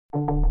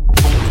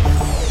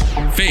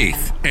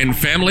Faith and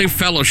Family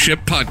Fellowship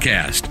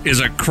Podcast is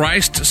a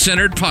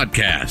Christ-centered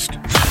podcast.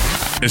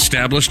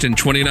 Established in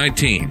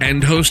 2019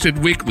 and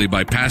hosted weekly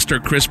by Pastor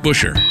Chris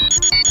Busher.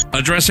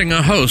 Addressing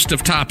a host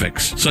of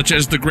topics such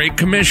as the Great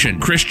Commission,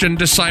 Christian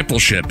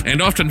discipleship, and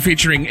often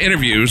featuring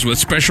interviews with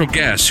special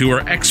guests who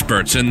are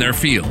experts in their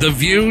field. The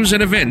views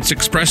and events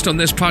expressed on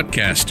this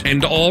podcast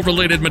and all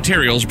related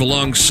materials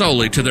belong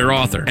solely to their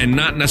author and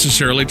not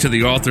necessarily to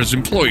the author's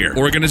employer,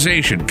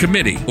 organization,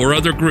 committee, or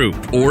other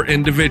group or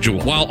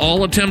individual. While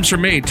all attempts are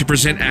made to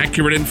present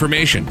accurate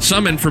information,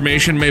 some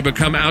information may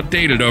become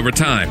outdated over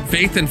time.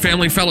 Faith and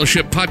Family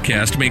Fellowship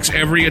Podcast makes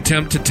every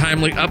attempt to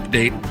timely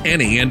update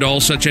any and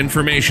all such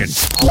information.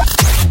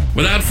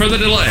 Without further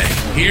delay,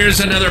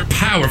 here's another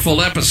powerful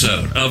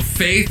episode of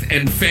Faith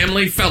and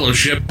Family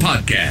Fellowship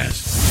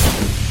Podcast.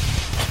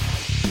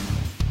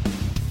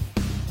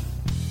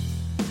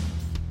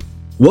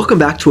 Welcome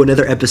back to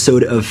another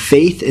episode of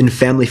Faith and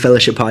Family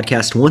Fellowship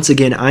Podcast. Once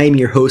again, I am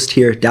your host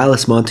here,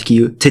 Dallas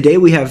Montague. Today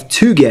we have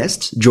two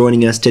guests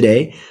joining us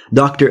today,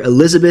 Dr.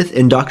 Elizabeth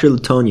and Dr.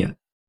 Latonya.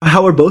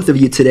 How are both of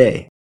you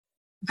today?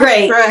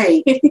 Great.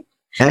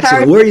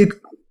 Excellent.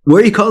 Where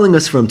are you calling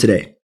us from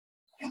today?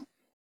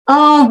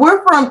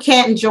 We're from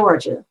Canton,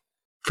 Georgia.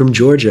 From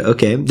Georgia,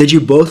 okay. Did you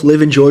both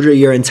live in Georgia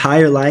your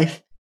entire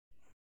life?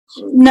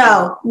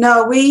 No.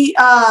 We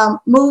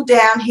moved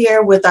down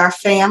here with our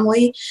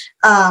family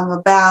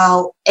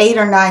about 8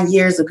 or 9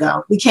 years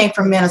ago. We came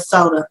from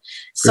Minnesota.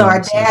 So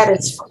our dad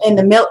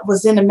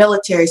was in the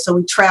military, so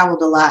we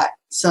traveled a lot.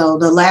 So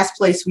the last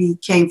place we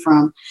came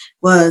from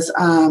was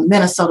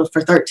Minnesota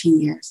for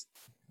 13 years.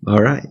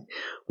 All right.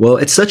 Well,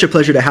 it's such a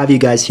pleasure to have you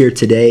guys here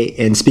today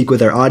and speak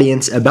with our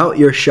audience about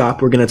your shop.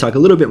 We're going to talk a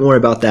little bit more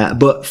about that.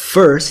 But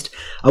first,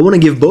 I want to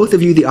give both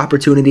of you the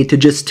opportunity to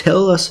just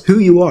tell us who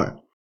you are.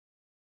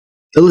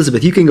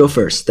 Elizabeth, you can go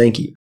first. Thank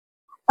you.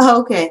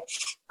 Okay.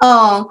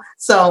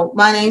 So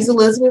my name's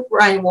Elizabeth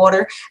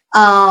Rainwater,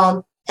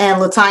 and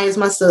Latonya is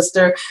my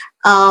sister.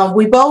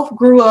 We both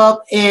grew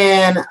up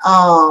in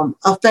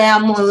a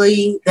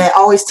family that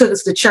always took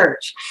us to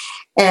church.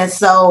 And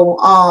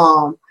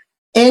so,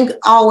 and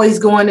always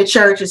going to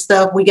church and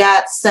stuff. We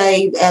got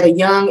saved at a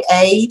young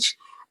age.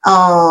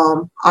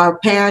 Our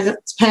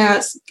parents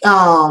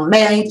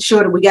made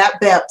sure that we got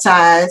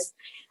baptized.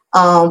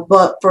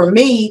 But for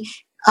me,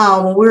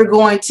 when we were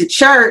going to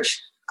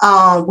church,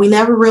 we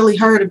never really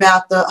heard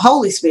about the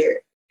Holy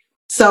Spirit.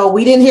 So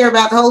we didn't hear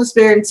about the Holy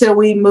Spirit until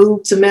we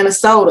moved to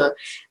Minnesota.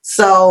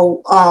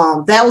 So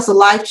that was a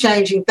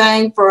life-changing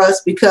thing for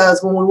us,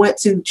 because when we went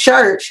to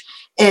church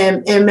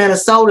in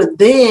Minnesota,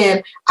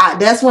 then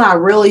that's when I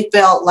really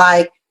felt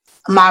like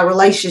my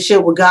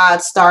relationship with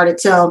God started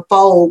to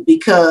unfold,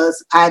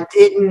 because I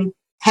didn't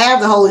have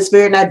the Holy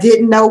Spirit and I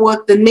didn't know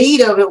what the need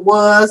of it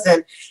was.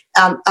 And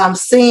I'm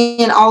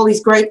seeing all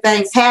these great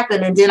things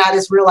happen. And then I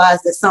just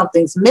realized that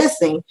something's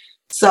missing.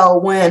 So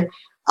when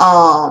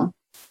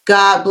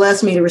God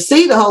blessed me to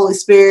receive the Holy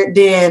Spirit,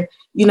 then,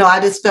 I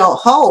just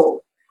felt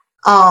whole.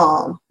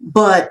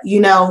 But,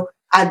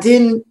 I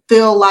didn't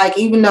feel like,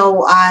 even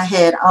though I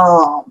had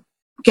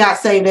got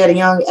saved at a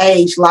young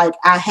age, like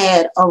I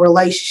had a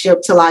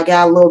relationship till I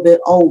got a little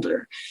bit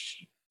older,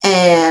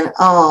 and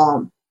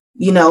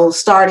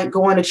started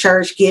going to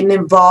church, getting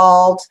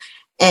involved,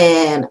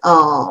 and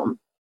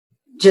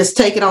just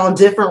taking on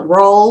different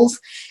roles.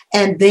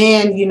 And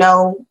then,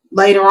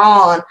 later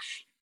on,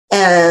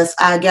 as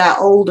I got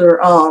older,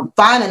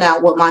 finding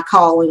out what my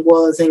calling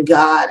was in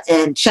God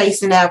and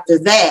chasing after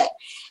that.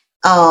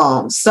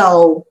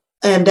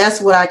 And that's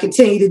what I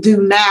continue to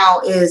do now,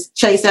 is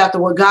chase after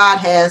what God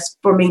has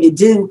for me to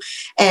do.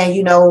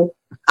 And,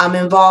 I'm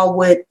involved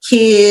with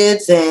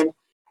kids and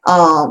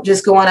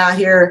just going out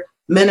here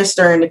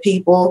ministering to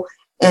people.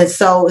 And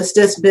so it's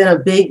just been a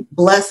big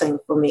blessing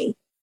for me.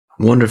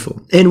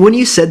 Wonderful. And when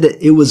you said that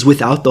it was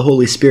without the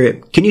Holy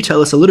Spirit, can you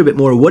tell us a little bit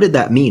more? What did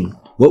that mean?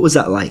 What was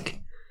that like?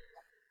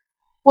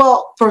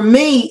 Well, for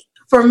me,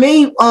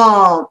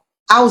 I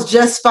was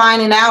just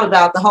finding out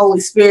about the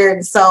Holy Spirit.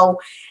 And so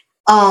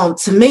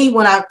to me,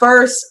 when I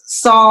first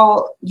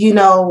saw,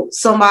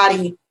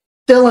 somebody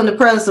feeling the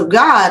presence of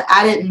God,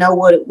 I didn't know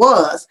what it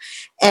was.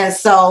 And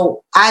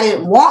so I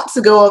didn't want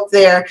to go up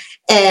there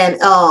and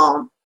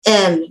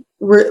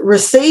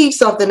receive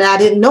something that I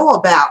didn't know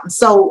about. And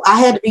so I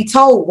had to be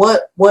told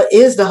what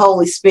is the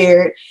Holy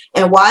Spirit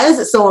and why is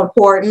it so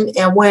important.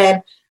 And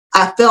when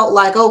I felt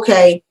like,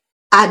 okay,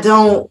 I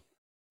don't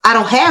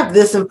have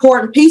this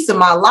important piece of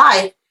my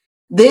life,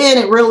 then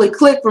it really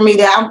clicked for me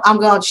that I'm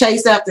going to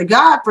chase after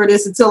God for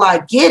this until I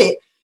get it.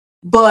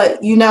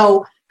 But,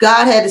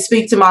 God had to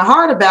speak to my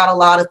heart about a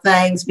lot of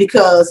things,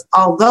 because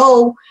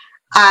although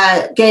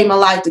I gave my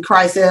life to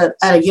Christ at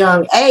a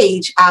young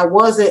age, I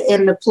wasn't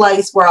in the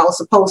place where I was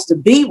supposed to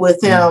be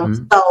with him.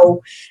 Mm-hmm.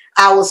 So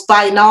I was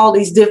fighting all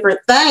these different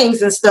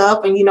things and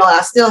stuff. And,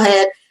 I still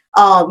had,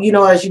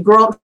 as you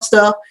grow up and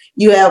stuff,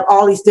 you have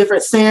all these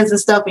different sins and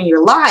stuff in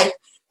your life.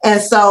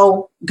 And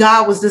so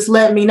God was just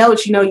letting me know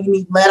that, you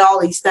need to let all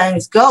these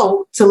things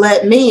go to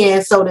let me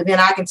in, so that then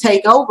I can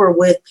take over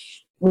with,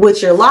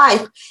 with your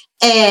life.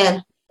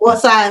 And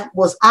once I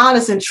was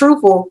honest and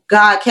truthful,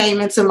 God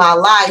came into my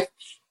life,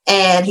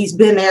 and he's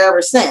been there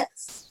ever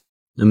since.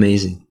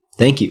 Amazing.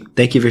 Thank you.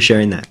 Thank you for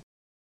sharing that.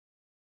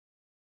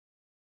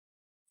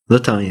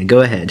 LaTanya, go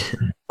ahead.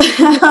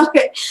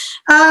 Okay.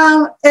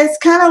 It's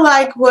kind of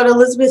like what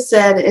Elizabeth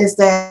said, is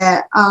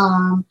that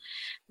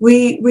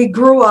we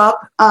grew up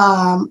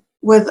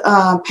with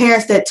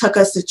parents that took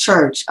us to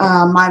church.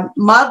 My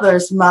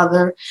mother's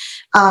mother,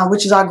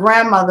 which is our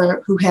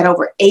grandmother, who had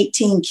over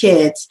 18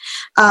 kids,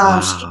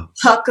 she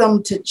took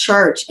them to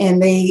church,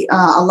 and they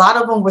a lot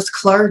of them was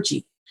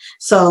clergy.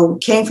 So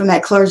came from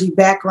that clergy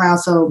background.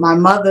 So my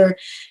mother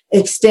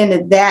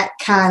extended that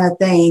kind of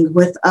thing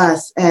with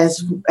us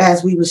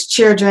as we was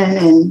children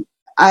and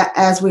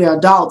as we are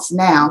adults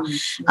now.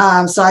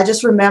 So I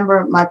just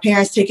remember my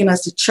parents taking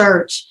us to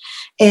church,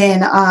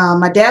 and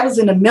my dad was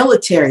in the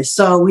military.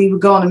 So we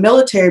would go on a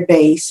military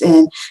base,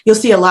 and you'll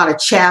see a lot of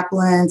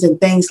chaplains and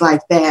things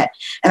like that.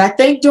 And I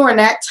think during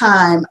that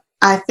time,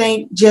 I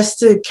think just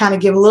to kind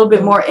of give a little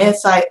bit more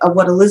insight of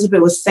what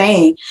Elizabeth was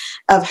saying,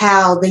 of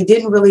how they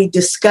didn't really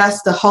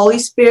discuss the Holy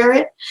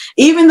Spirit,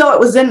 even though it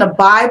was in the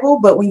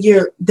Bible. But when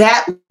you're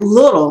that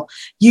little,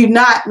 you're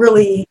not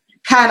really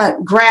kind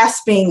of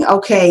grasping,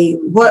 okay,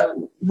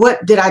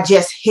 what did I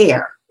just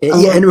hear?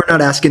 Yeah, and we're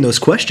not asking those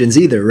questions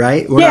either,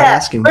 right? We're not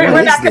asking.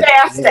 We're not going to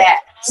ask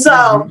that.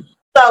 So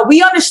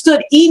we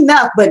understood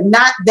enough, but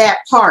not that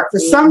part. For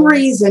some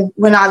reason,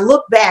 when I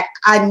look back,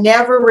 I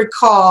never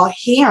recall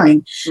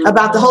hearing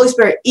about the Holy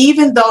Spirit,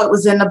 even though it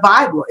was in the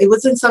Bible. It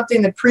wasn't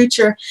something the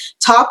preacher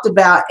talked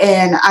about.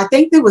 And I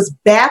think there was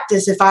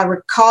Baptist, if I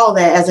recall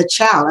that as a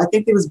child. I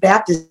think there was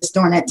Baptist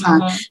during that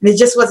time. And it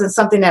just wasn't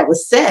something that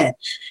was said.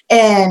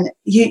 And,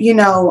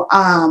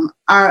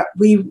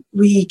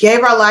 we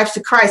gave our lives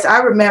to Christ. I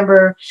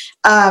remember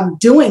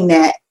doing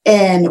that.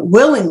 And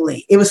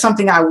willingly, it was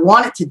something I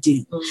wanted to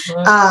do.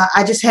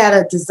 I just had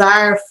a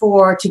desire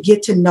to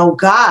get to know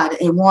God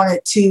and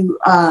wanted to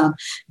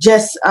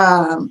just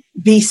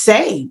be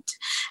saved.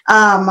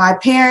 My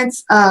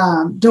parents,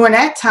 during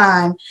that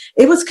time,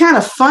 it was kind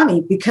of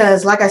funny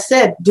because, like I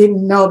said,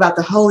 didn't know about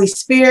the Holy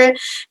Spirit,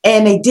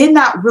 and they did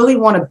not really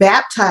want to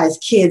baptize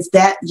kids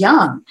that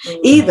young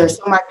either.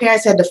 So my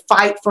parents had to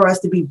fight for us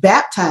to be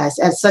baptized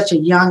at such a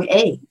young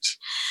age.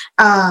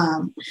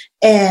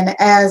 And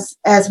as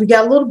we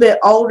got a little bit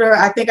older,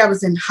 I think I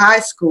was in high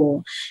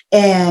school,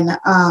 and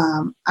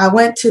I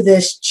went to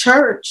this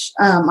church.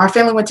 Our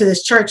family went to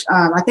this church.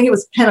 I think it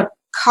was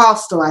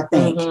Pentecostal, I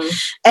think.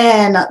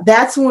 And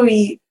that's when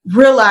we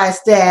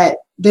realized that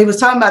they was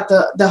talking about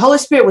the Holy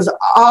Spirit was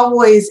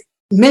always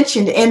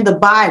mentioned in the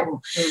Bible,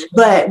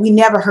 but we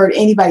never heard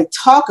anybody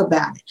talk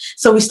about it.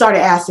 So we started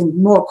asking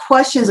more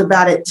questions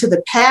about it to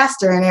the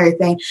pastor and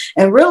everything,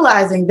 and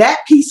realizing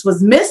that piece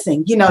was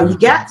missing. You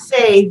got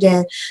saved,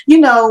 and,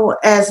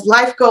 as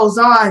life goes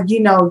on,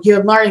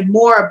 you're learning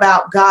more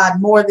about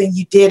God more than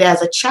you did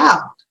as a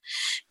child.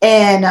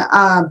 And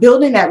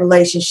building that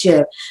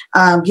relationship,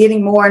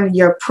 getting more into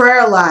your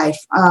prayer life,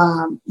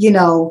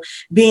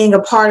 being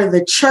a part of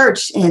the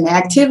church and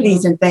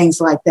activities and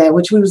things like that,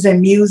 which we was in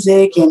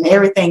music and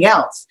everything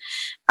else.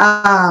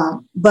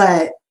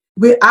 But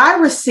I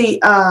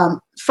received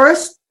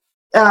first.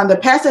 The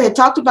pastor had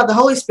talked about the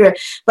Holy Spirit,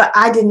 but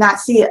I did not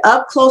see it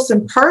up close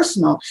and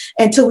personal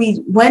until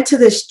we went to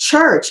this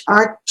church.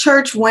 Our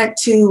church went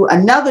to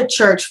another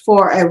church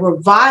for a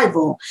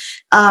revival.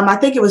 I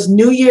think it was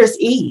New Year's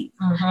Eve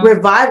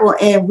revival,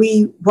 and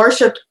we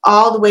worshiped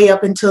all the way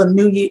up until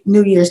New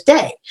Year's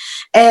Day.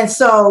 And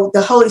so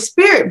the Holy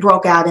Spirit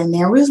broke out in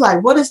there. We was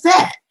like, what is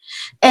that?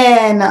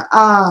 And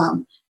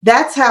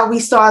that's how we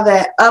saw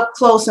that up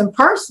close and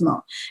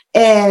personal.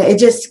 And it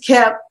just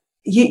kept,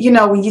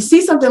 when you see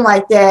something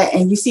like that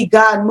and you see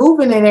God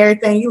moving and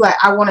everything, you like,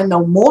 I want to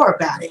know more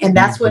about it. And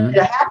that's what ended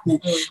up happening.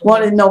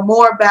 Wanted to know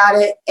more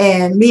about it.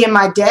 And me and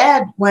my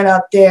dad went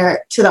up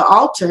there to the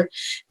altar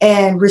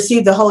and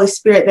received the Holy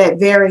Spirit that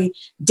very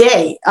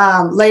day.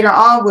 Later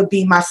on would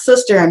be my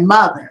sister and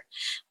mother.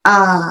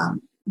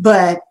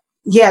 But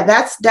yeah,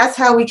 that's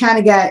how we kind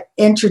of got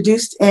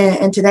introduced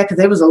into that, because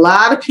there was a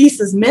lot of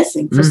pieces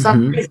missing for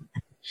some reason.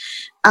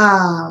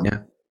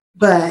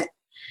 But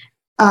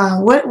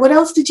what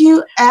else did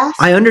you ask?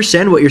 I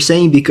understand what you're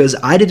saying, because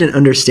I didn't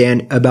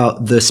understand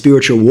about the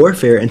spiritual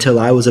warfare until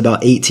I was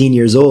about 18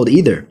 years old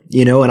either,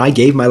 and I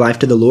gave my life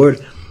to the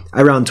Lord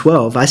around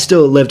 12. I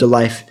still lived a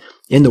life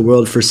in the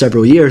world for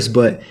several years,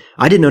 but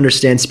I didn't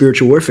understand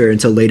spiritual warfare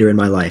until later in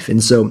my life.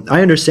 And so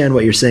I understand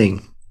what you're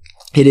saying.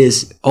 It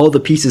is all the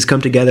pieces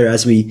come together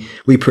as we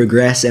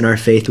progress in our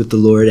faith with the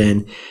Lord.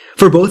 And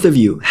for both of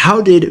you,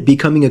 how did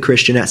becoming a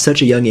Christian at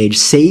such a young age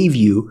save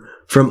you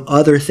from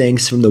other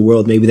things from the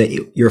world, maybe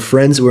that your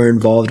friends were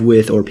involved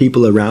with or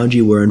people around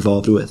you were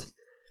involved with?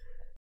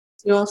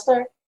 You want to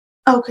start?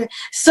 Okay.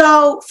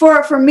 So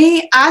for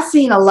me, I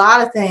seen a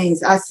lot of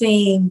things. I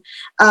seen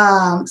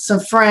some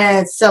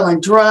friends selling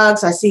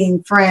drugs. I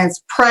seen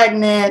friends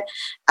pregnant,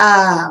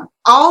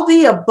 all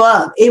the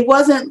above. It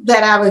wasn't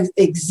that I was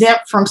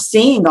exempt from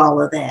seeing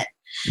all of that.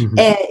 Mm-hmm.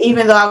 And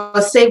even though I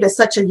was saved at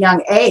such a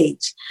young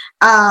age,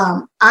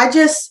 I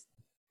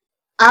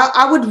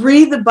would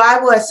read the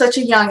Bible at such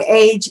a young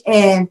age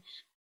and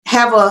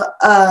have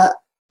a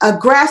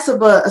grasp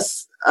of a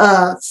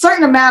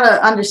certain amount of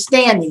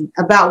understanding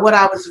about what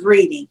I was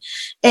reading.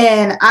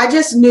 And I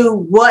just knew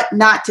what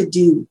not to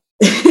do.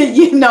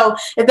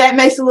 If that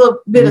makes a little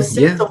bit of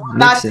sense, of what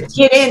not to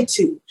get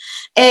into.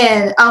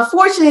 And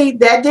unfortunately,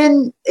 that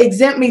didn't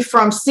exempt me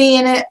from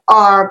seeing it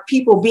or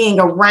people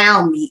being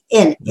around me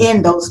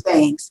in those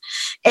things.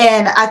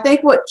 And I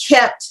think what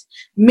kept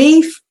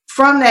me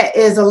from that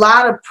is a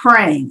lot of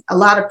praying,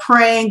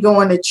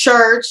 going to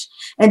church,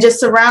 and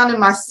just surrounding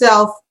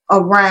myself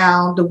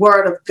around the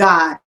Word of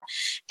God.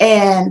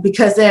 And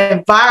because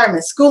the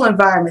school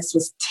environments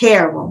was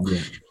terrible.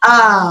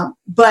 Yeah.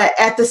 But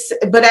at the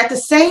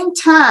same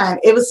time,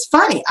 it was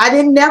funny. I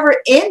didn't never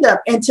end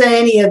up into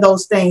any of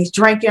those things,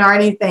 drinking or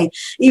anything,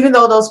 even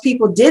though those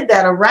people did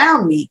that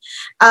around me.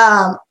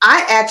 I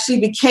actually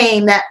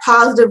became that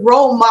positive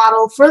role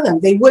model for them.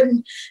 They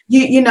wouldn't,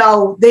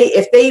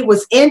 if they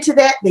was into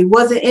that, they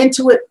wasn't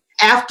into it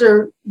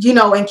after,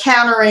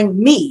 encountering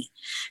me.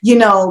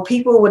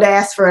 People would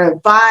ask for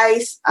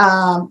advice.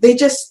 They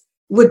just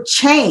would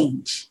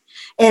change,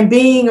 and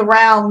being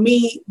around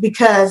me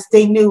because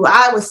they knew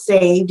I was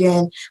saved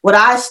and what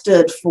I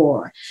stood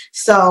for.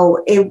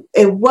 So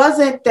it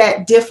wasn't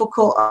that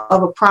difficult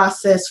of a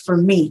process for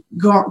me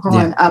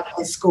growing up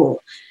in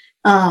school.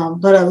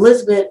 But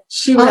Elizabeth,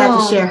 she would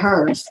have to share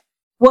hers.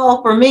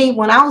 Well, for me,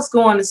 when I was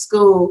going to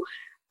school,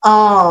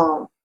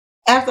 after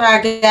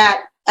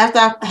I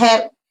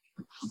had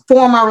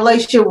formed my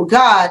relationship with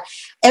God,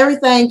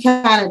 everything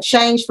kind of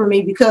changed for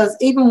me, because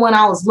even when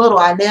I was little,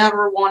 I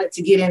never wanted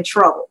to get in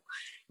trouble.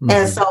 Mm-hmm.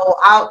 And so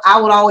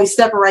I would always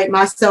separate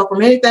myself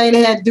from anything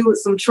that had to do with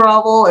some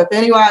trouble. If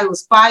anybody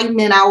was fighting,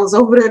 and I was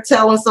over there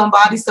telling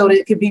somebody so that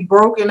it could be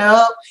broken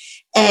up.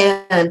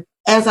 And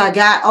as I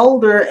got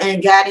older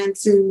and got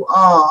into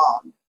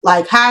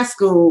like high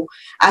school,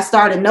 I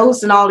started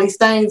noticing all these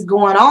things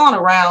going on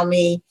around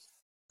me,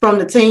 from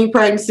the teen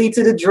pregnancy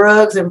to the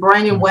drugs and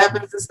bringing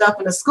weapons and stuff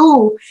into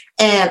school.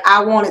 And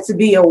I wanted to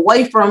be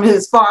away from it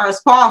as far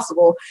as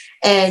possible.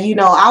 And,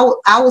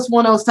 I was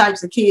one of those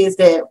types of kids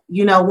that,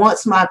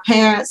 once my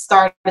parents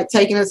started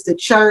taking us to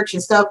church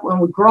and stuff, when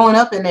we're growing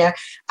up in there,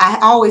 I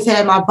always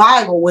had my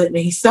Bible with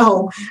me.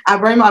 So I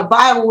bring my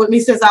Bible with me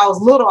since I was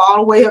little, all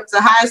the way up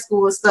to high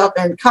school and stuff,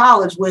 and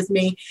college with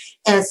me.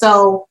 And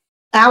so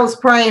I was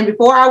praying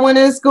before I went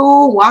in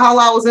school, while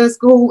I was in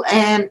school,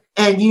 and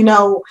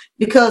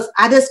because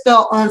I just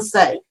felt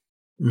unsafe.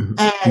 Mm-hmm.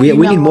 And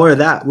we need more of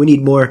that. We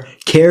need more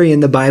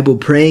carrying the Bible,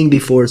 praying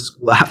before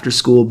school, after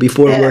school,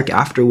 before work,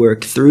 after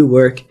work, through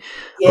work.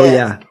 Yes. Oh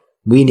yeah,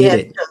 we need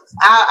it.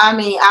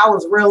 I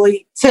was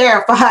really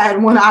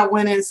terrified when I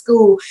went in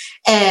school,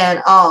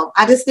 and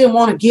I just didn't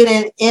want to get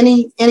in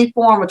any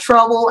form of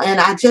trouble, and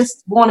I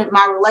just wanted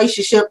my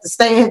relationship to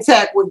stay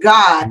intact with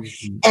God.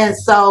 Mm-hmm. And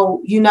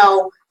so,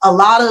 a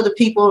lot of the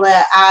people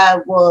that I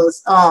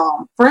was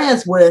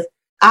friends with,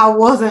 I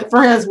wasn't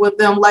friends with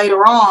them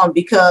later on,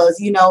 because,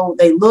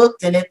 they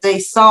looked, and if they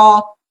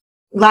saw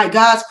like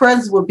God's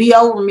presence would be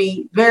over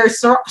me very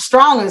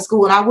strong in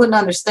school, and I wouldn't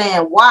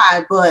understand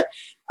why, but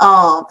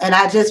and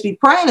I just be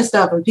praying and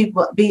stuff, and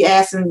people be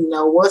asking,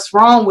 what's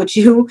wrong with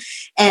you?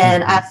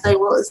 And I say,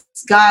 well,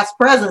 it's God's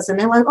presence. And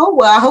they're like, oh,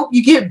 well, I hope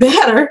you get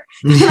better.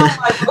 And I'm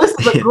like, this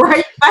is a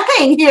great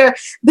thing here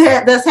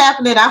that's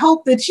happening. I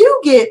hope that you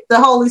get the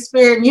Holy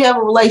Spirit and you have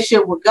a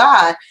relationship with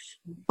God.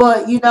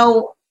 But,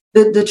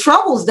 the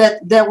troubles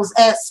that was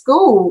at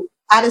school,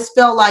 I just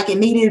felt like it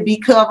needed to be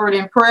covered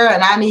in prayer,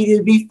 and I needed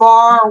to be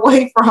far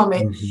away from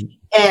it. Mm-hmm.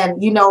 And,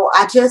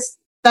 I just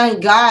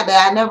thank God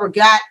that I never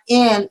got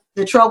in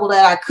the trouble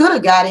that I could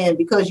have got in,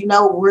 because,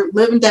 we're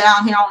living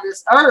down here on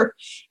this earth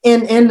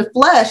in the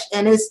flesh,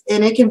 and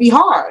it can be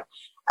hard.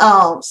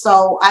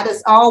 So I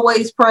just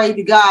always pray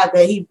to God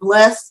that he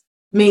bless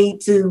me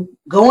to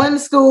go into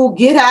school,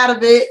 get out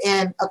of it,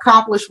 and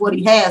accomplish what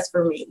he has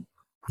for me.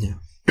 Yeah.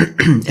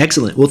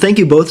 Excellent. Well, thank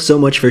you both so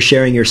much for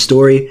sharing your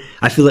story.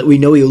 I feel that we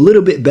know you a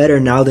little bit better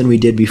now than we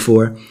did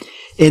before.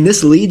 And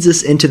this leads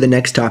us into the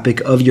next topic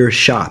of your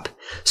shop.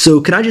 So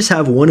can I just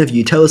have one of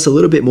you tell us a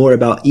little bit more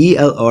about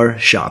ELR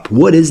Shop?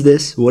 What is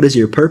this? What is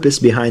your purpose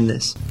behind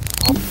this?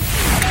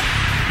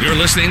 You're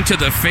listening to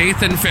the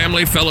Faith and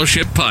Family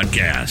Fellowship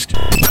Podcast.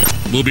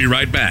 We'll be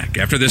right back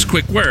after this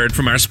quick word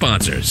from our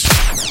sponsors.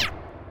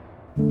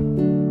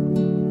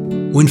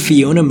 When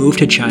Fiona moved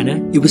to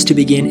China, it was to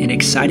begin an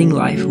exciting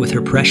life with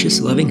her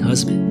precious, loving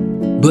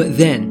husband. But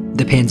then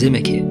the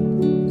pandemic hit.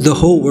 The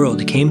whole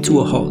world came to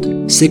a halt,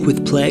 sick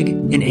with plague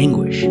and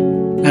anguish.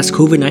 As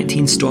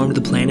COVID-19 stormed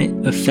the planet,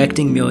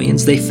 affecting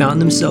millions, they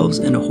found themselves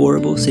in a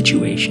horrible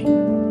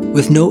situation.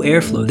 With no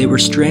airflow, they were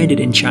stranded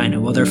in China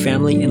while their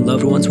family and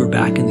loved ones were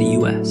back in the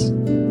US.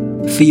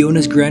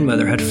 Fiona's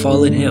grandmother had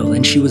fallen ill,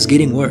 and she was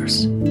getting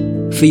worse.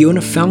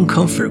 Fiona found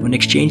comfort when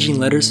exchanging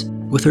letters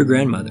with her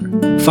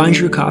grandmother. Find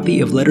your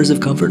copy of Letters of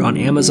Comfort on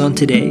Amazon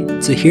today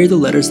to hear the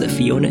letters that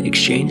Fiona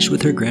exchanged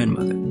with her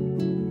grandmother.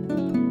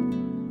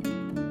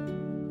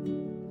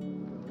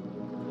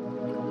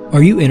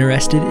 Are you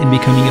interested in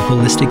becoming a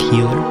holistic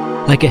healer,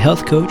 like a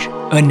health coach,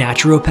 a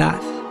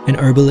naturopath, an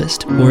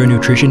herbalist, or a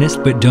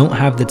nutritionist, but don't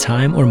have the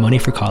time or money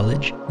for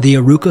college? The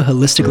Aruka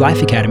Holistic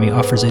Life Academy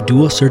offers a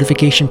dual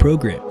certification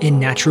program in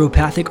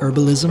naturopathic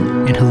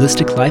herbalism and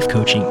holistic life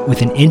coaching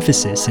with an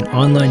emphasis in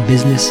online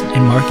business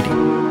and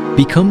marketing.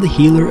 Become the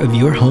healer of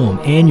your home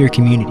and your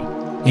community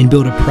and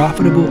build a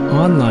profitable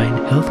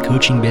online health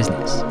coaching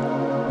business.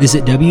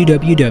 Visit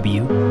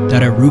www.aruka.com.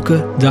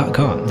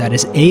 That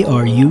is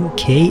ARUKAH.com.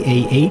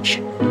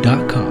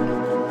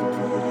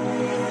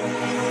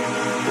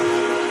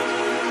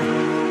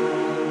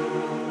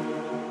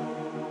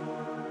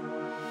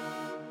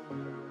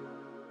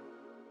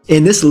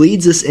 And this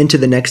leads us into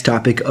the next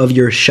topic of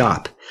your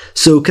shop.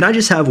 So can I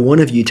just have one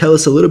of you tell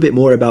us a little bit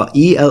more about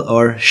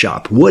ELR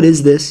Shop? What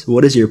is this?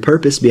 What is your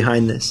purpose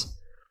behind this?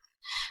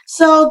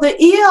 So the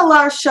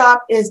ELR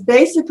Shop is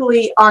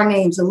basically our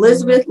names,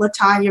 Elizabeth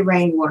Latanya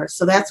Rainwater.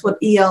 So that's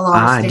what ELR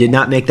I did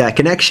not make that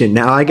connection.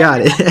 Now I got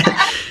it.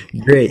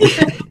 Great.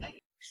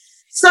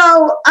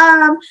 So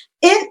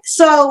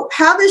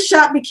how this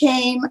shop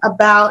became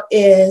about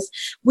is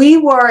we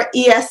were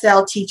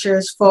ESL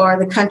teachers for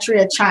the country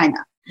of China.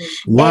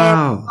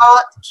 Wow. And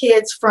taught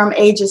kids from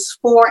ages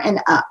 4 and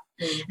up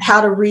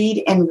how to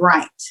read and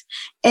write.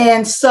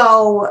 And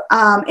so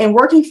in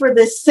working for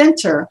this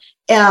center,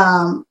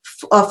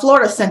 a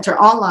Florida center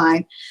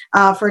online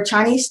for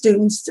Chinese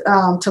students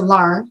to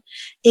learn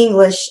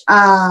English,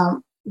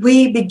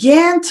 we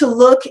began to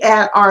look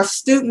at our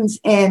students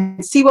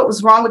and see what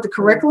was wrong with the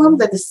curriculum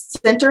that the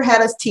center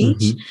had us teach.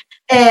 Mm-hmm.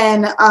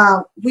 And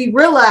we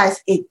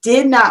realized it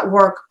did not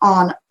work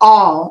on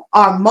a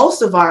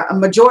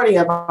majority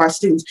of our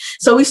students.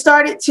 So we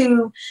started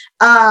to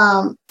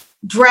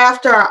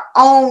draft our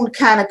own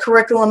kind of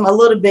curriculum a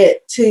little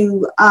bit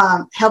to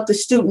help the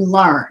student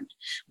learn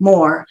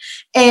more.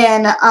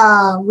 And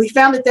we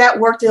found that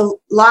worked a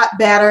lot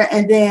better.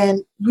 And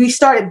then we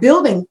started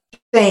building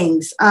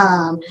things,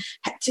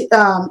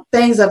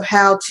 things of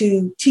how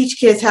to teach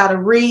kids how to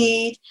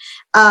read,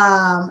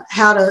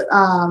 how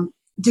to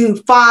do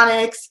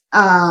phonics,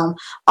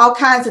 all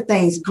kinds of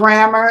things,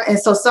 grammar. And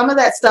so some of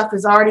that stuff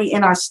is already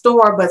in our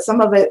store, but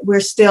some of it we're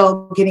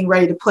still getting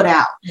ready to put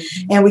out.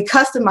 Mm-hmm. And we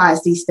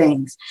customize these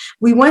things.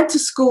 We went to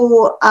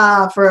school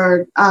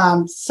for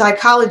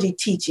psychology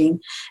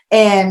teaching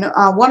and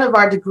one of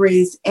our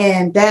degrees,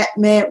 and that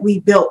meant we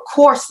built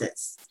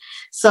courses.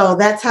 So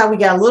that's how we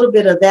got a little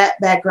bit of that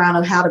background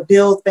of how to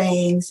build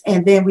things.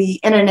 And then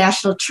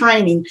international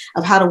training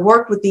of how to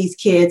work with these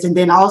kids and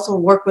then also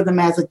work with them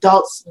as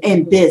adults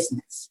in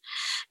business.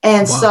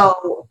 And wow.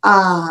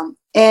 So,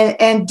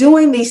 and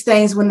doing these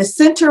things, when the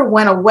center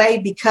went away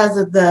because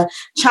of the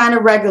China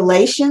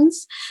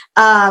regulations,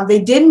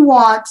 they didn't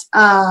want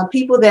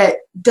people that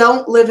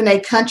don't live in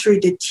a country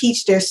to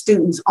teach their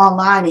students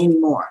online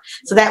anymore.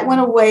 So that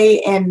went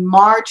away in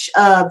March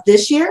of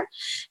this year.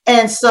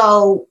 And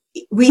so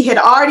we had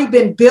already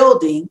been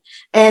building.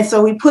 And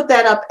so we put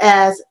that up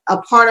as a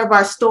part of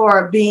our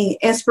store, being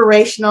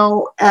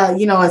inspirational,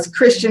 as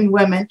Christian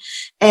women,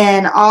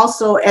 and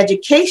also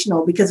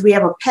educational because we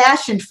have a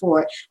passion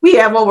for it. We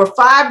have over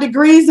 5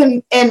 degrees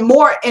and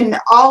more in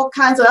all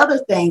kinds of other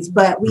things,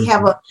 but we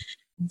have a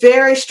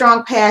very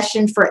strong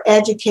passion for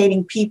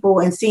educating people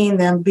and seeing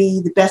them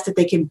be the best that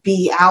they can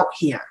be out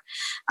here.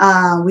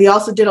 We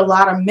also did a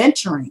lot of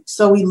mentoring.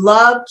 So we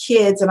love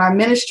kids, and our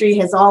ministry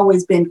has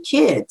always been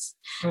kids.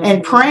 Mm-hmm.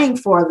 And praying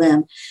for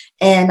them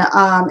and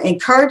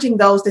encouraging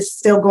those that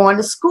still going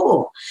to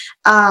school.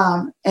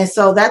 And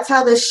so that's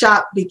how this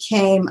shop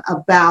became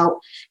about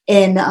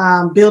in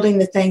building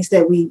the things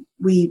that we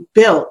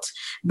built.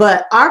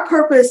 But our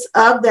purpose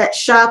of that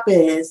shop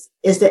is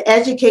to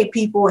educate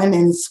people and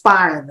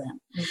inspire them.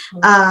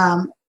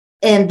 Mm-hmm.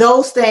 And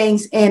those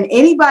things, and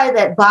anybody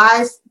that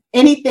buys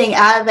anything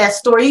out of that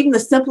store, even the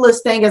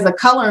simplest thing as a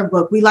coloring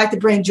book, we like to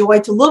bring joy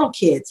to little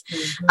kids.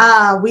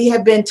 Mm-hmm. We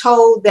have been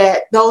told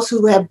that those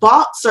who have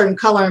bought certain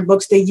coloring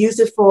books, they use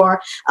it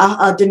for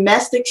a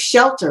domestic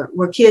shelter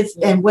where kids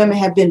and women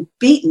have been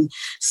beaten.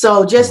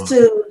 So just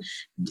to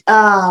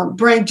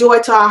bring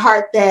joy to our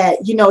heart that,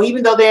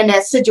 even though they're in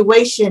that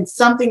situation,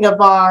 something of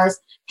ours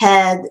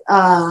had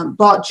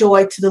brought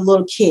joy to the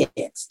little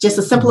kids. Just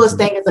the simplest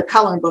thing as a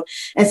coloring book.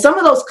 And some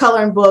of those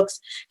coloring books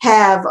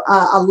have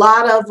a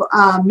lot of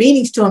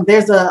meanings to them.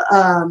 There's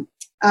a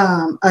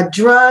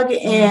drug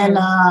and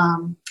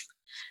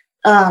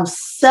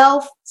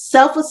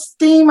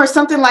self-esteem or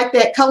something like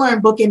that coloring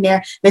book in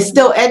there that's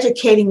still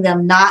educating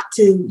them not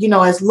to,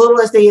 as little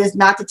as they is,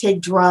 not to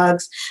take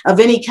drugs of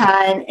any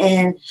kind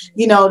and,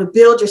 to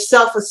build your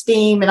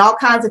self-esteem and all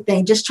kinds of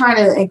things, just trying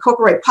to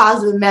incorporate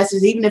positive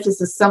messages, even if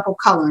it's a simple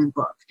coloring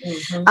book.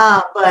 Mm-hmm.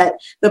 But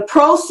the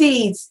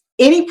proceeds,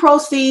 any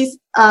proceeds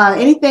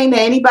anything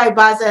that anybody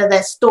buys out of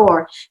that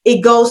store,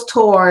 it goes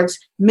towards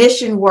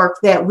mission work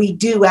that we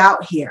do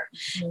out here.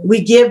 Mm-hmm.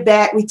 We give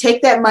back, we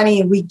take that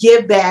money and we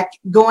give back,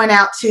 going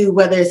out to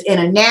whether it's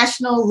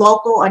international,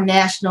 local, or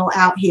national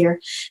out here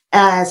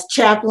as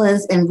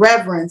chaplains and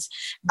reverends.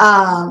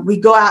 We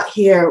go out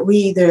here, we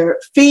either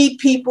feed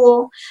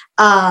people,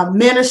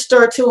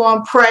 minister to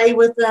them, pray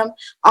with them,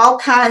 all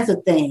kinds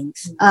of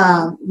things.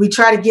 We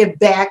try to give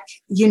back,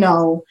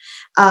 because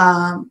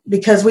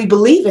we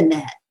believe in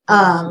that.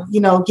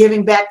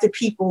 Giving back to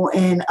people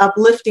and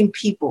uplifting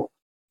people.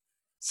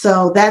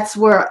 So that's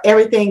where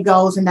everything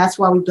goes, and that's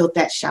why we built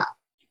that shop.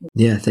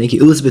 Yeah, thank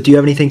you. Elizabeth, do you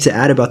have anything to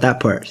add about that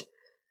part?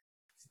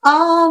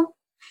 Also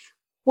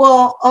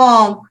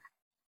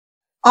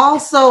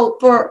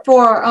for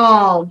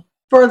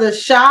the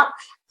shop,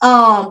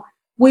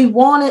 we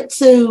wanted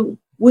to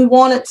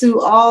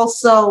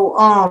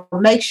also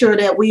make sure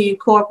that we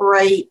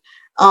incorporate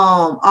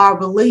our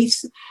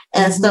beliefs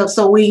and stuff.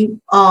 So we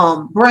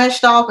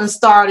branched off and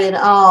started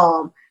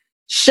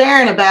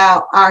sharing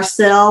about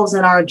ourselves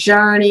and our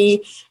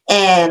journey,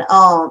 and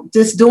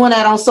just doing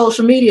that on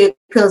social media,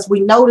 because we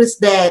noticed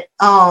that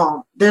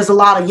there's a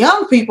lot of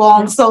young people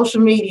on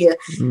social media.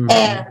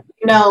 And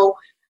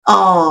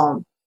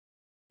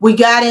we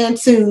got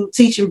into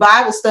teaching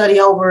Bible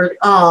study over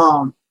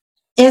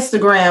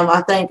Instagram,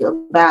 I think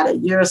about a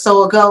year or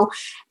so ago,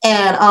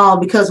 and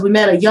because we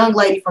met a young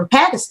lady from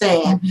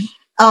Pakistan.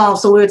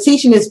 So we were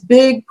teaching this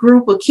big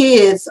group of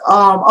kids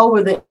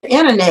over the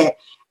internet,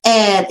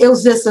 and it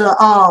was just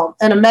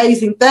an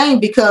amazing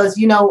thing, because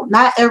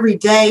not every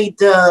day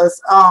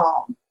does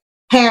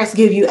parents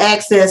give you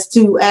access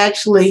to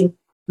actually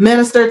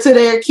minister to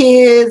their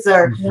kids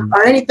or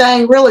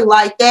anything really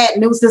like that.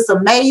 And it was just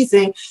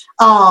amazing.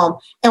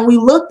 And we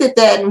looked at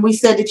that and we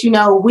said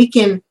that we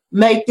can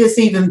make this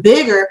even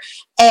bigger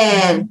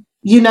and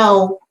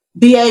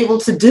be able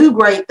to do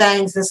great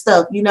things and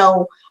stuff.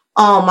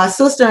 My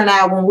sister and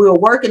I, when we were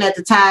working at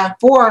the time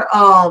for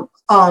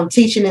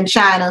teaching in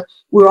China,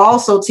 we were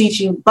also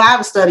teaching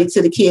Bible study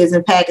to the kids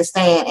in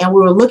Pakistan, and we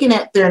were looking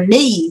at their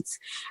needs.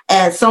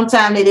 And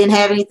sometimes they didn't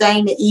have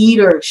anything to eat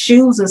or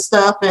shoes and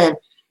stuff, and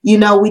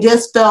we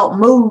just felt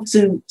moved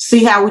to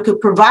see how we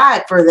could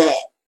provide for that.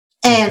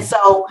 And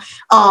so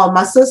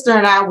my sister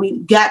and I, we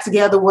got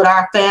together with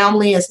our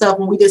family and stuff,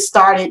 and we just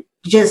started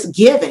just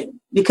giving,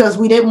 because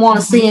we didn't want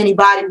to see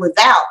anybody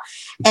without.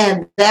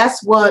 And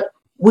that's what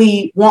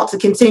we want to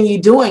continue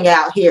doing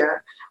out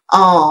here.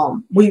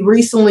 We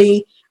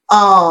recently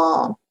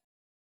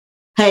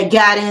had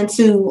got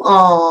into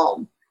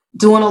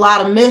doing a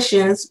lot of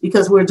missions,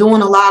 because we're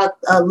doing a lot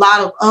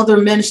of other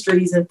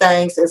ministries and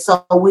things. And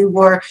so we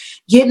were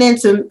getting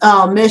into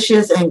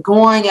missions and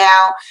going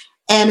out,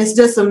 and it's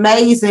just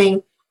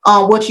amazing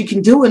what you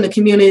can do in the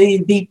community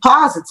to be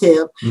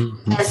positive.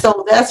 And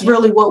so that's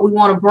really what we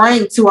want to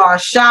bring to our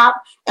shop,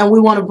 and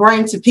we want to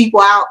bring to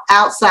people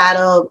outside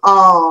of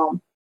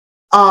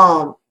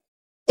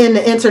in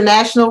the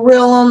international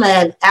realm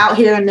and out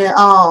here in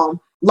the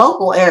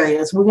local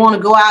areas. We want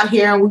to go out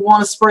here and we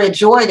want to spread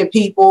joy to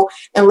people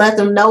and let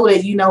them know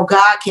that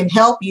God can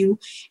help you,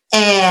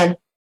 and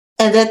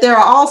that there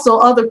are also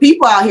other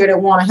people out here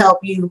that want to help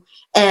you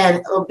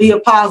and be a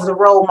positive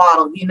role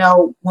model.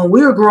 When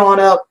we were growing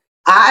up,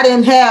 I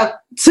didn't have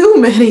too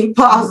many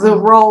positive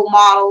role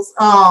models.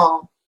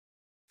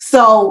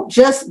 So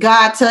just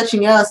God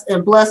touching us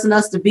and blessing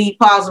us to be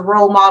positive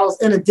role models,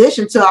 in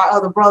addition to our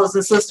other brothers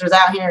and sisters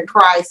out here in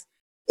Christ,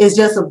 is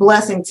just a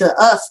blessing to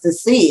us to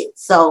see it.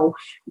 So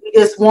we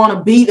just want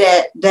to be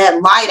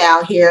that light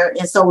out here.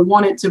 And so we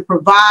wanted to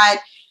provide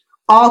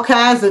all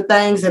kinds of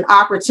things and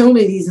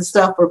opportunities and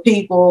stuff for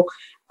people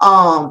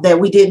that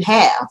we didn't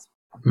have.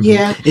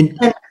 Yeah. And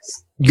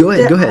go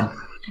ahead.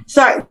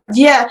 Sorry.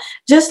 Yeah.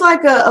 Just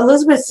like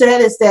Elizabeth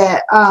said, is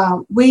that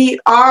we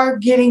are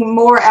getting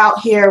more out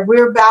here.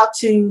 We're about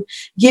to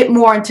get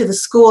more into the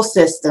school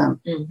system,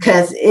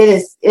 because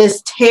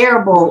it's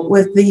terrible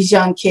with these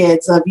young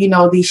kids of,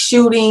 these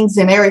shootings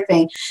and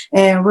everything.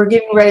 And we're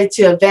getting ready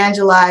to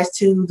evangelize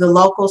to the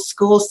local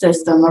school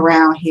system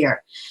around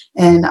here,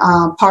 and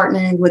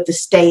partnering with the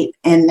state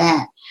in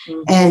that.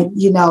 And,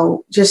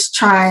 just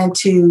trying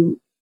to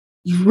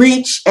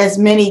reach as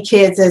many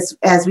kids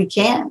as we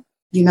can,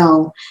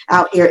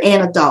 out here,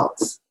 and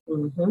adults.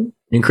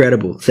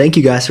 Incredible. Thank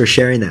you guys for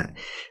sharing that.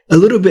 A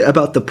little bit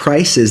about the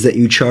prices that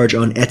you charge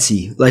on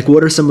Etsy. Like,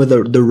 what are some of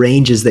the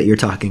ranges that you're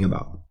talking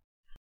about?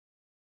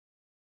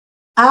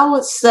 I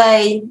would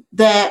say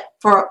that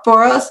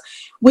for us,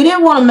 we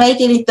didn't want to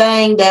make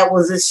anything that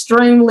was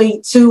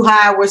extremely too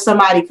high where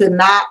somebody could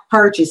not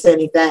purchase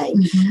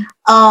anything.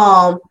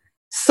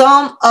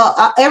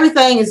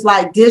 Everything is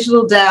like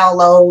digital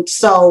download.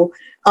 So,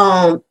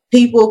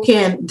 people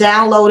can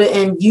download it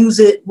and use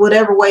it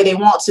whatever way they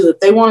want to. If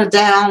they want to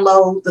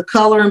download the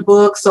coloring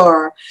books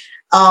or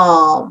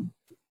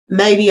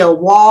maybe a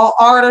wall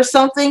art or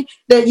something,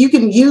 that you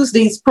can use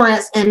these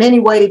prints in any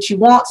way that you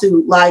want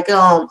to. Like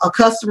a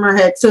customer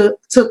had took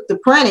the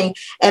printing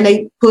and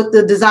they put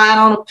the design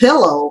on a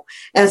pillow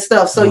and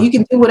stuff. So you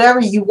can do whatever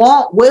you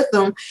want with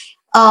them.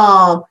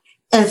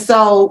 And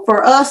so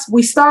for us,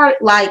 we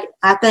start like,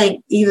 I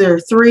think either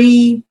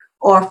 $3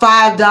 or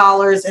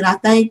 $5. And I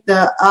think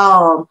the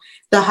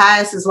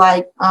highest is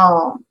like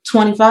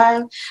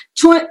 25,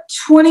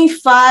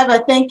 I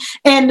think.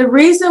 And the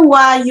reason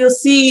why you'll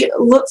see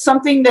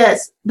something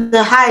that's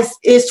the highest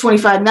is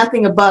 25,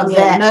 nothing above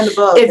that. Nothing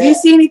above if that. you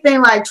see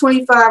anything like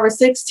 $25 or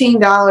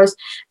 $16,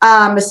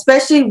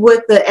 especially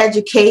with the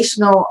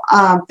educational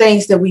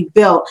things that we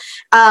built,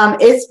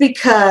 it's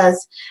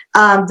because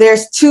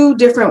there's two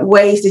different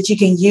ways that you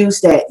can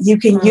use that. You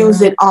can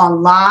use it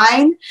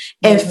online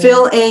and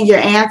fill in your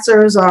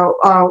answers,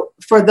 or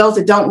for those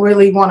that don't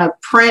really want to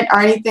print or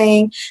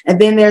anything.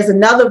 And then there's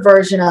another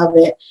version of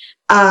it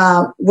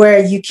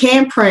where you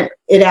can print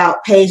it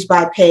out page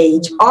by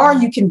page, or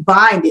you can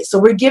bind it. So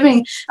we're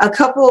giving a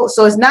couple.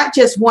 So it's not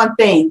just one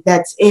thing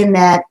that's in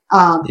that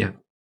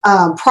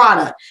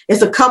product.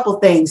 It's a couple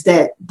things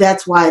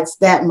that's why it's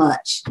that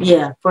much.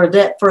 Yeah, for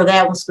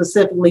that one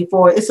specifically,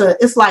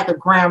 it's like a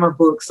grammar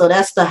book. So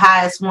that's the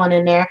highest one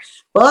in there.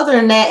 But other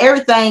than that,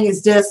 everything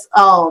is just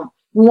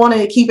we wanted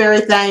to keep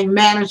everything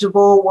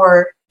manageable,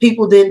 where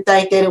people didn't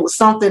think that it was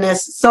something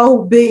that's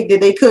so big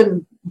that they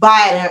couldn't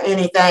buy it or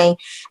anything.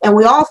 And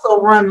we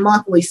also run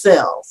monthly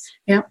sales.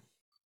 Yeah.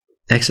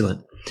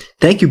 Excellent.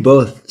 Thank you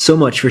both so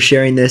much for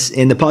sharing this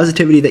and the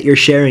positivity that you're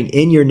sharing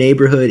in your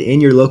neighborhood,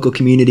 in your local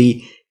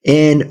community,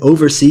 and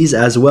overseas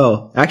as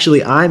well.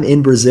 Actually, I'm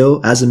in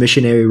Brazil as a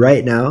missionary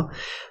right now.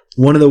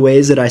 One of the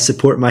ways that I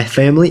support my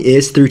family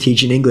is through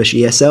teaching English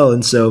ESL.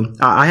 And so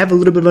I have a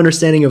little bit of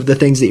understanding of the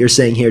things that you're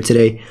saying here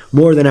today,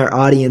 more than our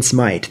audience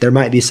might. There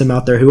might be some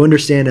out there who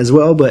understand as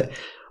well, but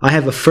I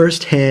have a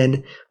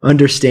firsthand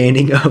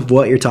understanding of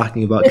what you're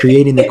talking about,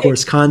 creating the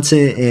course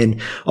content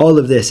and all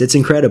of this. It's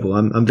incredible.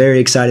 I'm very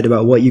excited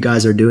about what you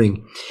guys are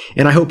doing,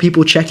 and I hope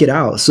people check it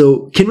out.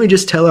 So can we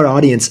just tell our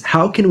audience,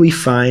 how can we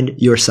find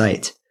your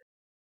site?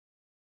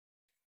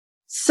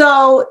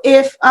 So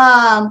if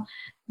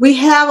we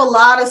have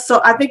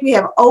I think we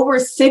have over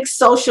 6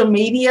 social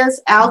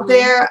medias out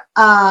there,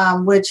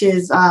 which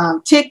is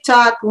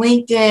TikTok,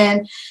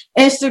 LinkedIn,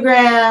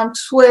 Instagram,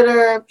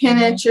 Twitter,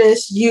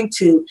 Pinterest,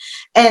 YouTube.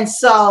 And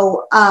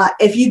so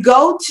if you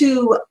go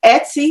to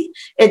Etsy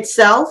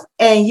itself,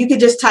 and you can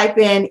just type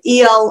in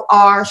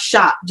ELR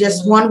shop,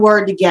 just one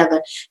word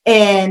together,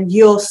 and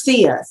you'll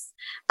see us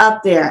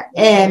up there.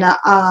 And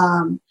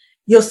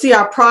you'll see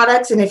our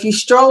products. And if you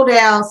stroll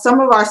down, some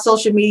of our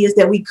social medias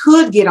that we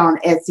could get on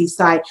Etsy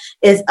site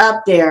is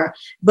up there.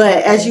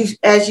 But as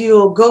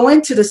you go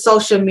into the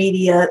social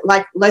media,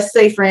 like let's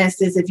say, for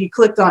instance, if you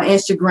clicked on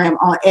Instagram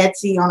on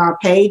Etsy on our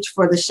page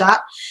for the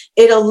shop,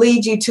 it'll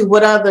lead you to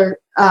what other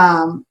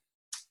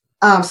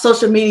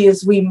social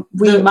medias we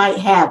might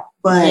have.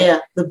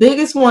 But the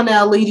biggest one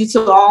that'll lead you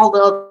to all the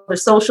other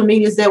social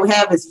medias that we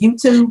have is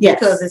YouTube,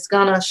 because it's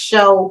going to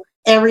show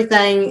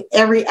everything,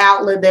 every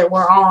outlet that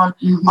we're on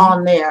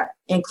there,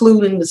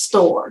 including the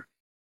store.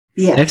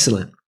 Yeah.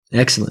 Excellent.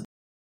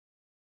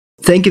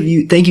 Thank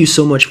you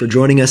so much for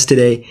joining us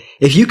today.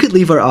 If you could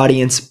leave our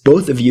audience,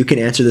 both of you can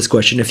answer this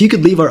question. If you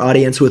could leave our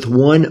audience with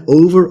one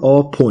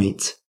overall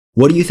point,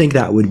 what do you think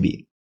that would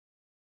be?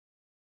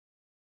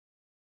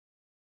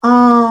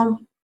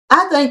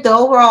 I think the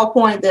overall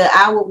point that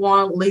I would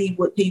want to leave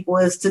with people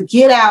is to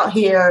get out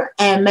here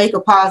and make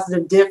a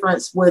positive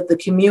difference with the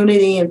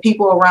community and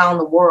people around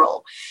the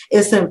world.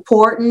 It's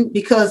important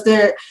because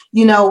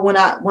when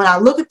I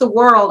look at the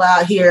world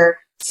out here,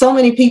 so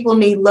many people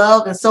need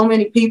love, and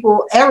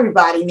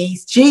everybody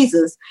needs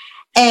Jesus.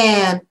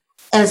 And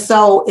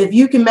so if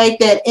you can make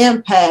that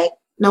impact,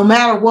 no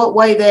matter what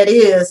way that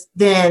is,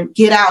 then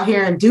get out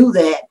here and do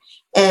that,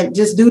 and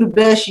just do the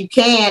best you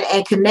can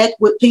and connect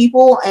with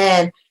people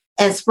and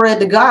spread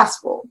the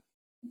gospel.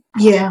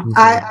 Yeah,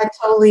 I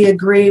totally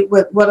agree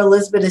with what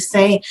Elizabeth is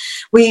saying.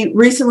 We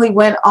recently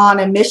went on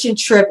a mission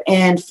trip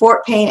in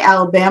Fort Payne,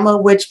 Alabama,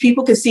 which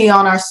people can see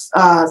on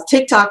our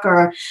TikTok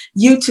or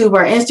YouTube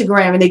or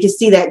Instagram, and they can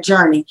see that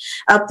journey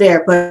up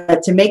there.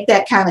 But to make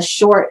that kind of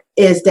short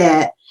is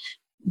that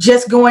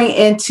just going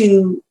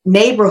into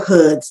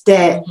neighborhoods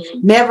that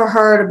never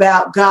heard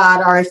about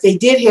God, or if they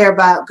did hear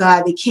about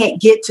God, they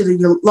can't get to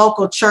the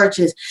local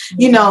churches,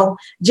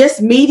 just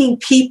meeting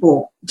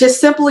people, just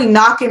simply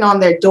knocking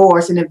on their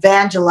doors and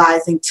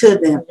evangelizing to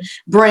them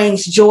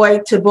brings joy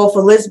to both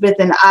Elizabeth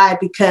and I,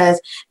 because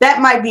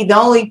that might be the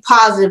only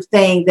positive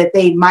thing that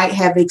they might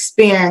have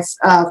experienced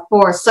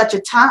for such a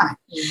time.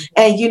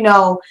 And,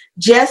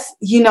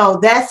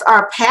 that's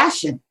our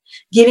passion.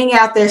 Getting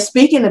out there,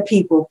 speaking to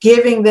people,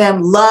 giving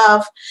them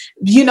love,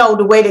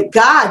 the way that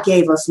God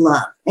gave us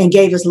love and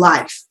gave us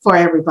life for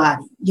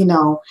everybody.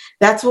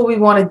 That's what we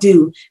want to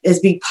do,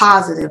 is be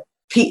positive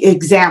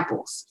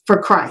examples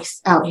for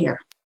Christ out here.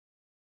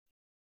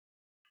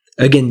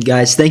 Again,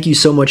 guys, thank you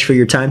so much for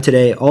your time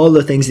today. All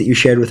the things that you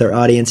shared with our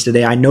audience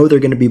today, I know they're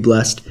going to be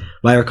blessed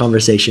by our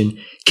conversation.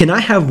 Can I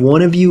have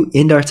one of you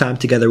end our time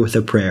together with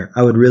a prayer?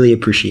 I would really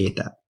appreciate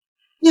that.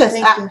 Yes,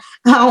 I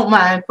don't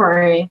mind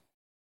praying.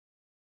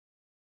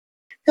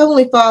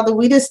 Heavenly Father,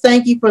 we just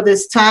thank you for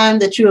this time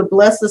that you have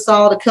blessed us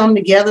all to come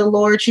together,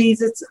 Lord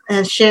Jesus,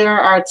 and share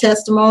our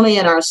testimony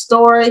and our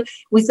story.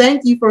 We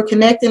thank you for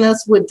connecting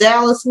us with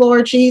Dallas,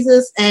 Lord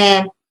Jesus,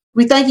 and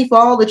we thank you for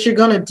all that you're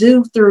going to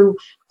do through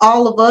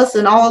all of us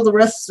and all the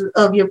rest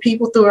of your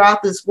people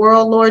throughout this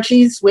world, Lord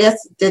Jesus. We ask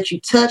that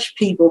you touch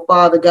people,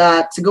 Father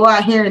God, to go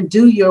out here and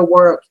do your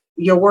work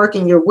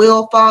and your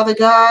will, Father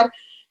God,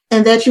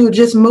 and that you would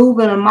just move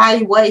in a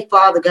mighty way,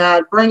 Father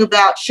God, bring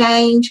about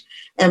change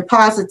and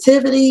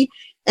positivity,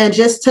 and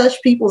just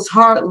touch people's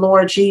heart,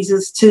 Lord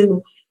Jesus,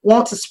 to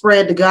want to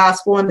spread the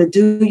gospel and to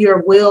do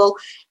your will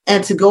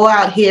and to go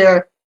out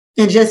here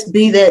and just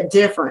be that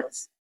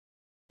difference.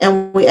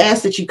 And we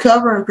ask that you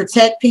cover and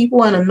protect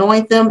people and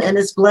anoint them and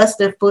just bless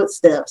their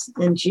footsteps.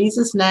 In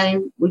Jesus'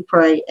 name we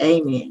pray.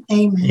 Amen.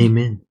 Amen.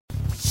 Amen.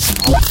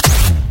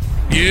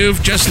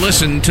 You've just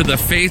listened to the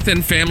Faith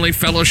and Family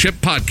Fellowship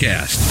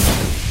Podcast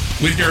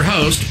with your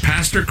host,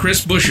 Pastor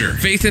Chris Busher.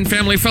 Faith and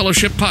Family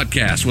Fellowship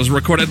Podcast was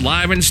recorded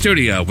live in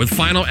studio with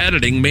final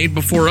editing made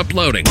before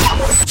uploading.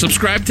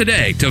 Subscribe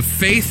today to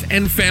Faith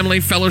and Family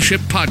Fellowship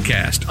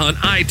Podcast on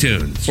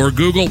iTunes or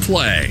Google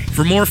Play.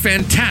 For more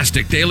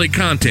fantastic daily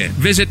content,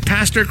 visit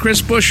Pastor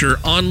Chris Busher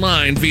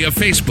online via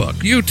Facebook,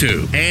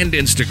 YouTube, and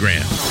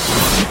Instagram.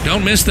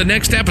 Don't miss the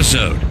next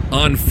episode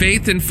on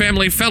Faith and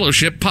Family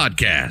Fellowship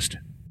Podcast.